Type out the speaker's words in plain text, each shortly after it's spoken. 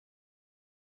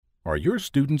Are your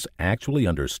students actually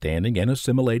understanding and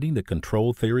assimilating the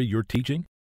control theory you're teaching?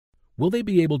 Will they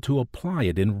be able to apply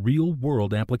it in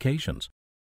real-world applications?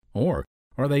 Or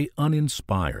are they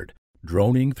uninspired,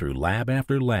 droning through lab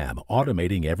after lab,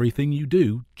 automating everything you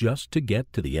do just to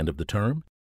get to the end of the term?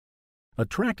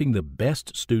 Attracting the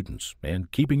best students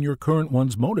and keeping your current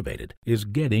ones motivated is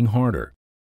getting harder.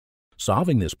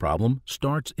 Solving this problem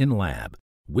starts in lab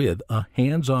with a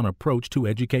hands-on approach to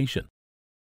education.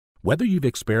 Whether you've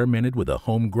experimented with a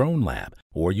homegrown lab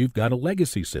or you've got a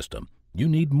legacy system, you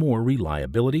need more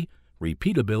reliability,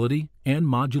 repeatability, and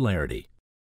modularity.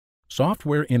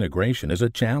 Software integration is a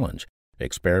challenge,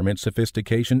 experiment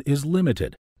sophistication is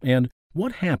limited, and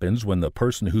what happens when the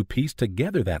person who pieced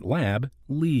together that lab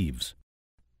leaves?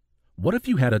 What if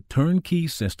you had a turnkey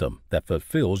system that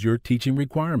fulfills your teaching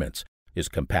requirements, is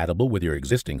compatible with your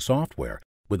existing software,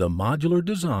 with a modular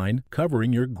design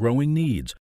covering your growing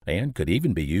needs, and could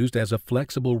even be used as a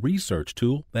flexible research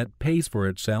tool that pays for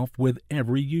itself with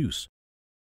every use?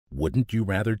 Wouldn't you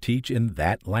rather teach in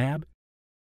that lab?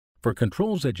 For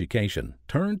controls education,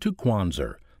 turn to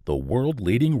Quanser, the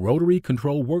world-leading rotary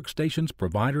control workstations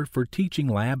provider for teaching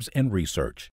labs and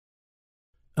research.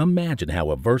 Imagine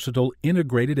how a versatile,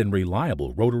 integrated, and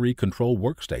reliable rotary control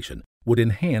workstation would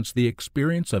enhance the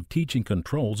experience of teaching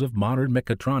controls of modern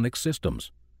mechatronics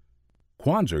systems.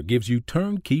 Quanser gives you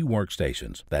turnkey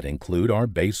workstations that include our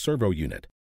base servo unit,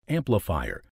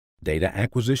 amplifier, data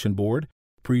acquisition board,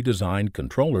 pre-designed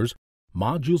controllers,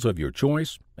 modules of your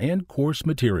choice, and course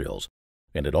materials,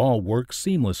 and it all works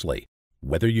seamlessly,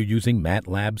 whether you're using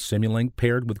MATLAB Simulink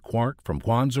paired with Quark from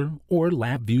Quanser or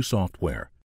LabVIEW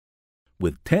software.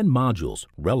 With 10 modules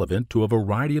relevant to a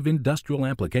variety of industrial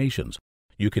applications,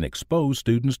 you can expose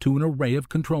students to an array of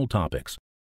control topics.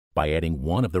 By adding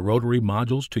one of the rotary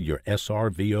modules to your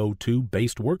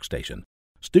SRVO2-based workstation,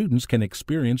 students can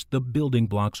experience the building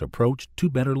blocks approach to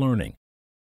better learning.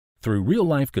 Through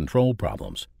real-life control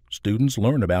problems, students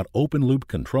learn about open-loop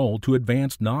control to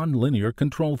advanced nonlinear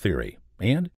control theory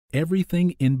and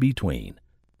everything in between.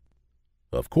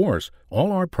 Of course,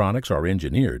 all our products are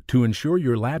engineered to ensure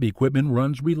your lab equipment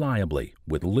runs reliably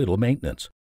with little maintenance.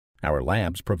 Our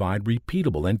labs provide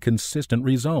repeatable and consistent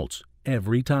results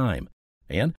every time,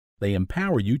 and they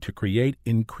empower you to create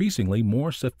increasingly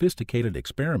more sophisticated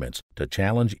experiments to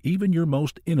challenge even your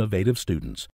most innovative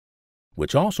students,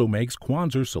 which also makes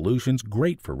Quanser solutions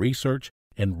great for research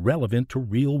and relevant to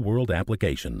real-world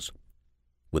applications.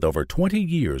 With over 20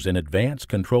 years in advanced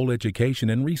control education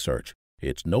and research,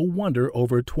 it's no wonder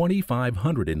over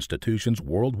 2,500 institutions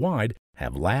worldwide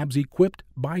have labs equipped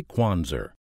by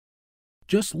Quanser.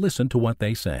 Just listen to what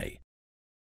they say.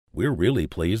 We're really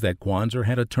pleased that Quanser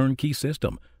had a turnkey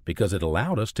system because it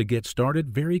allowed us to get started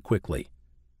very quickly.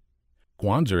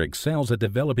 Quanser excels at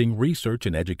developing research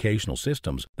and educational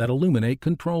systems that illuminate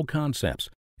control concepts,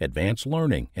 advance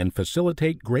learning, and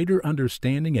facilitate greater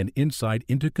understanding and insight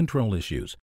into control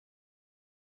issues.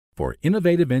 For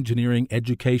innovative engineering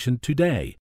education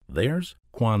today, there's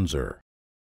Quanser.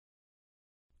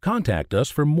 Contact us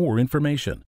for more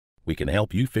information. We can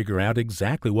help you figure out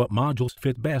exactly what modules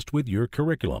fit best with your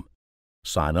curriculum.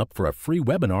 Sign up for a free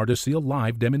webinar to see a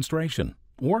live demonstration,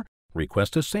 or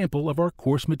request a sample of our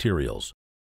course materials.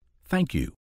 Thank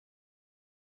you.